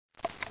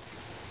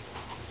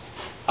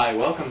Hi,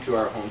 welcome to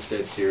our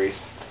Homestead series.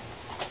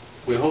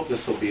 We hope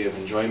this will be of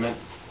enjoyment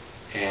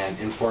and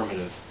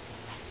informative.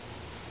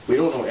 We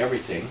don't know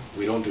everything,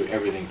 we don't do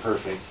everything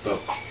perfect, but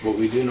what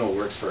we do know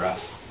works for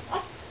us.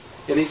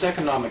 In these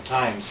economic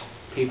times,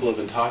 people have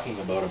been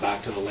talking about a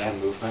back to the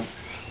land movement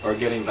or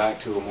getting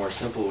back to a more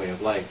simple way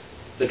of life.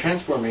 The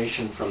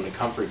transformation from the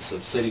comforts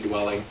of city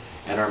dwelling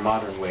and our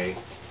modern way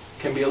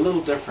can be a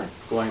little different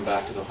going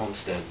back to the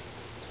homestead.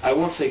 I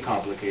won't say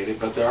complicated,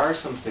 but there are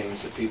some things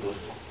some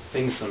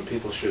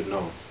people should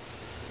know.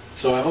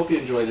 So I hope you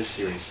enjoy this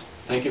series.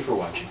 Thank you for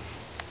watching.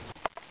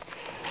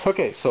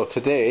 Okay, so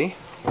today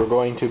we're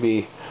going to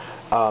be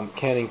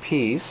canning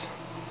peas.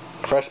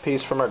 Fresh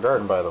peas from our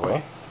garden, by the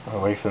way. My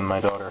wife and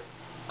my daughter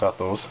got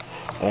those.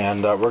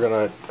 And we're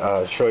going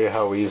to show you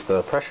how we use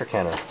the pressure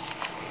canner.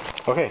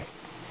 Okay.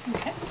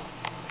 Okay.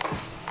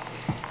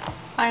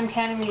 I'm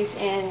canning these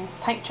in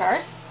pint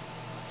jars.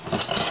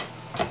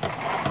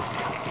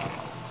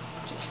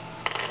 Just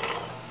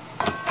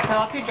fill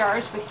up your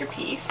jars with your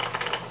peas.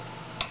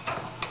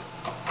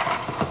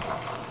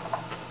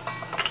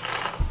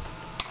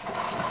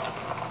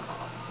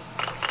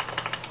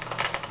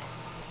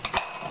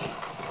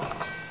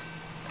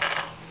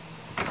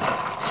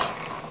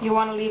 You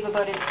want to leave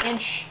about an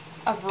inch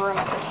of room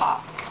at the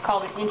top. It's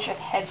called an inch of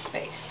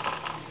headspace.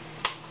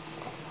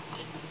 So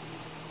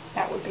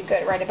that would be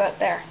good right about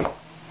there.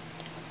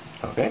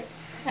 Okay.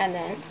 And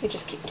then you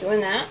just keep doing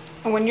that.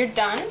 And when you're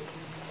done,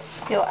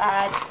 you'll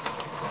add,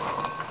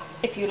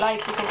 if you like,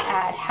 you can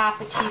add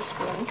half a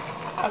teaspoon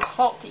of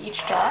salt to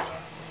each jar.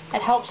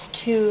 It helps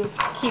to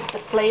keep the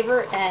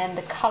flavor and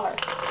the color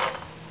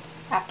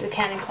after the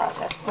canning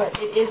process, but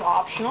it is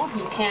optional.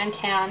 You can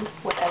can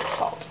without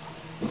salt.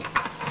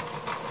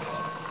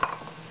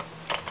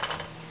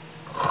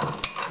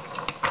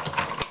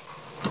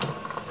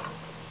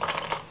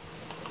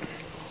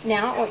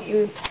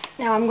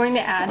 Now I'm going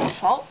to add the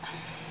salt.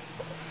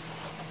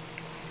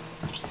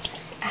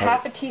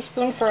 Half a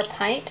teaspoon for a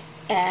pint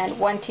and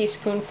 1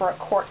 teaspoon for a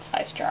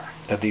quart-sized jar.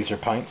 These are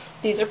pints?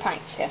 These are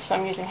pints, yes. So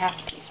I'm using half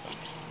a teaspoon.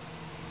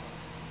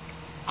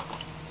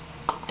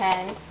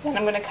 And then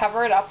I'm going to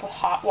cover it up with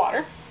hot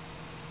water.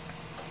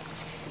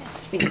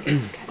 Excuse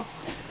me.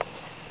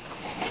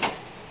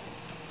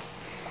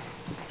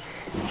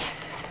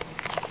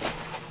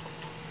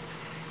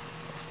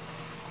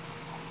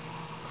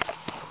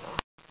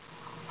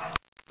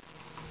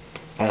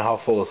 And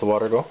how full does the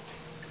water go?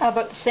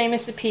 About the same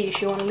as the peas.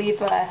 You want to leave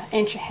an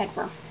inch of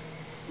headroom.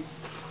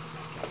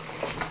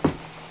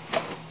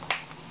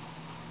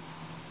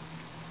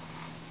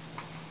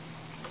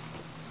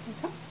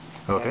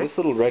 Okay, this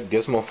little red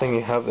gizmo thing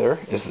you have there,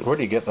 where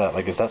do you get that?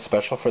 Like, is that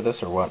special for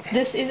this or what?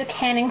 This is a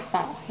canning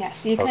funnel, yes.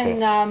 You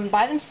can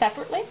buy them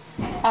separately.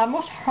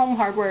 Most home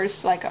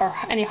hardwares, or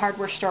any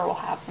hardware store, will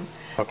have them.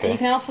 Okay. And you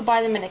can also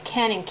buy them in a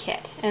canning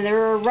kit. And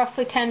they're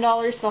roughly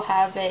 $10. They'll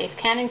have a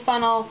canning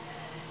funnel,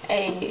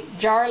 a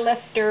jar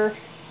lifter,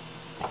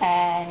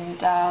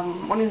 and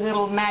one of the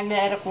little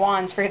magnetic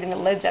wands for getting the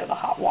lids out of the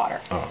hot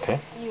water. Oh,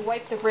 okay. You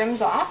wipe the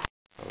rims off.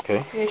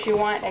 Okay. Because you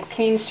want a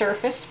clean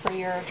surface for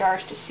your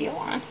jars to seal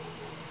on.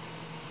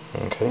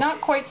 Okay.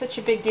 Not quite such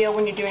a big deal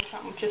when you're doing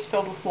something just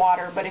filled with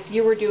water, but if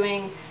you were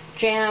doing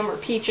jam or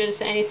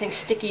peaches, anything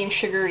sticky and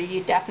sugary,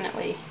 you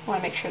definitely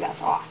want to make sure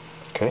that's off.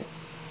 Okay.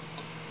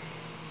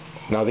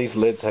 Now these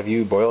lids, have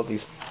you boiled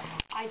these?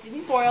 I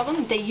didn't boil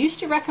them. They used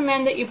to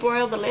recommend that you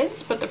boil the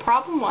lids, but the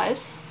problem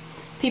was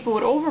people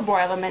would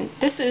overboil them, and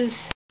this is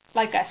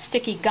like a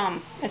sticky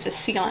gum. It's a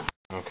sealant.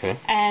 Okay.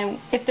 And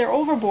if they're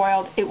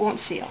overboiled, it won't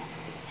seal.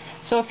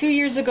 So a few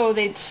years ago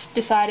they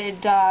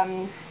decided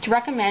to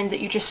recommend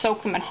that you just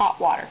soak them in hot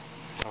water.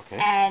 Okay.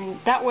 And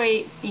that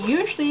way,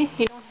 usually,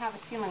 you don't have a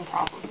sealing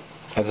problem.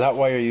 Is that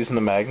why you're using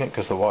the magnet?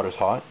 Because the water's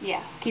hot?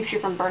 Yeah, keeps you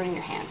from burning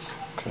your hands.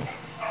 Okay.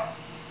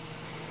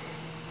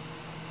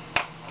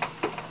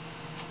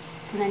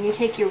 And then you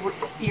take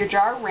your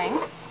jar ring,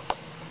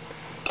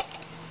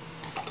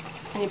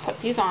 and you put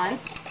these on,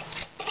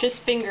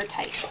 just finger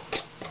tight.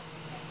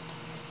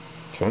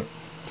 Okay.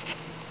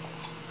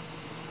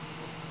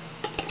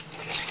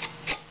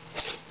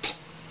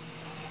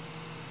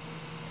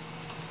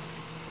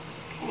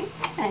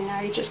 And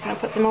now you're just going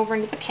to put them over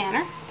into the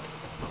canner.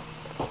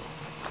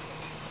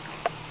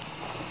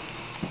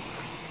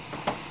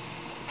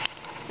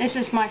 This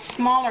is my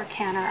smaller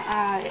canner.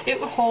 It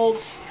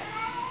holds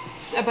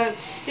about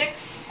 6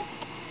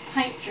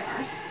 pint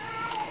jars.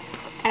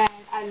 And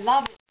I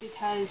love it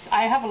because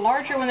I have a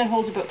larger one that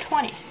holds about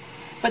 20.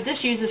 But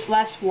this uses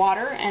less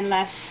water and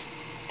less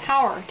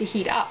power to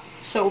heat up.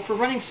 So for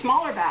running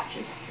smaller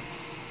batches,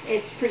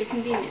 it's pretty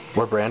convenient.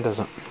 What brand is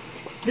it?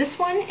 This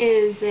one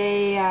is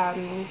a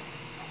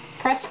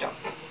Presto.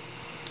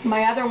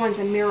 My other one's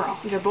a Miro.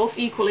 They're both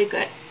equally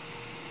good.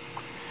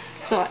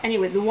 So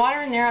anyway, the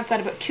water in there, I've got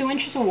about 2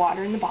 inches of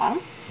water in the bottom.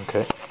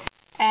 Okay.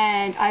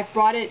 And I've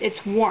brought it, it's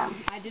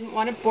warm. I didn't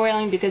want it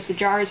boiling because the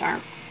jars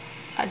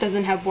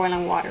doesn't have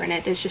boiling water in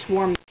it. It's just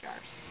warm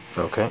jars.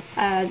 Okay.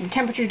 The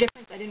temperature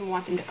difference, I didn't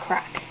want them to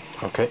crack.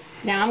 Okay.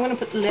 Now I'm going to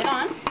put the lid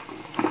on.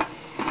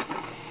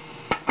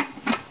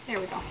 There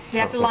we go. They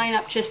have to line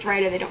up just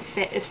right or they don't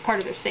fit. It's part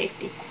of their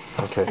safety.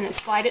 Okay. And then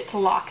slide it to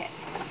lock it.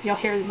 You'll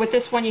hear, with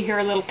this one you hear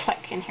a little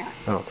click in here.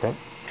 Okay.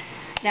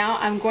 Now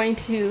I'm going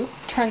to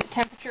turn the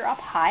temperature up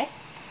high.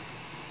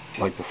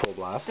 Like the full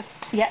blast? To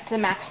the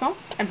maximum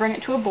and bring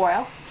it to a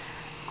boil.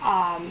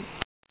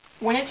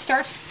 When it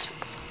starts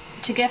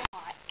to get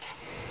hot,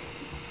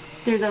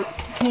 there's a,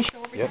 can you show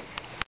over here?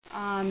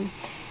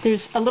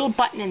 There's a little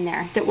button in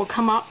there that will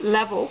come up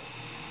level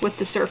with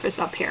the surface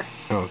up here.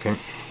 Okay.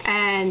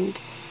 And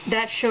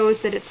that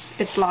shows that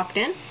it's locked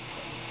in.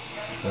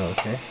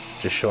 Okay.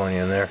 Just showing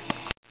you in there.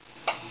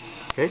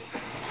 Okay.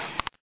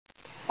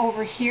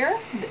 Over here,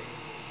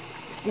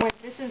 when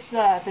this is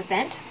the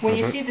vent, when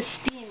you see the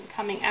steam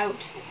coming out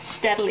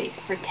steadily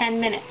for 10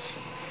 minutes,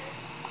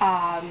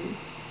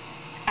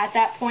 at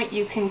that point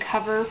you can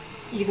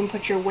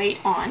put your weight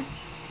on.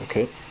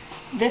 Okay.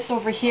 This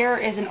over here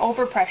is an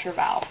overpressure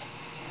valve.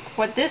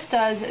 What this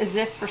does is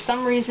if for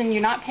some reason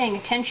you're not paying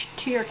attention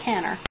to your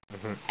canner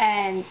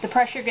and the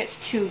pressure gets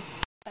too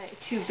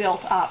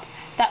built up,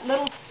 that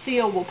little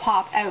seal will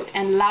pop out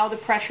and allow the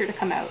pressure to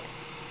come out.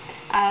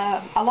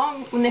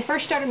 When they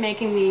first started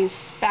making these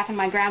back in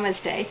my grandma's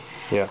day,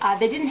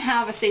 they didn't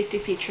have a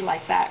safety feature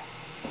like that.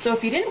 So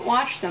if you didn't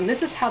watch them,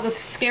 this is how the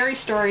scary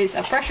stories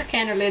of pressure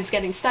canner lids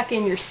getting stuck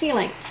in your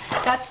ceiling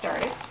got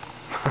started.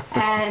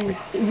 And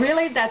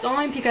really that's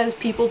only because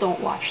people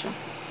don't watch them.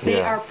 They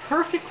are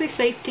perfectly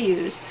safe to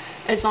use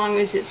as long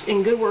as it's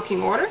in good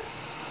working order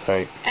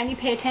and you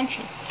pay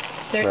attention.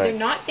 They're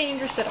not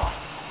dangerous at all.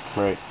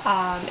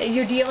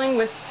 You're dealing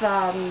with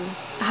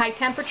high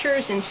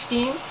temperatures and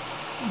steam,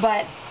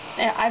 but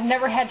I've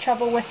never had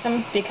trouble with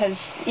them because,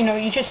 you know,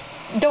 you just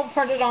don't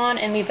put it on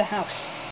and leave the house.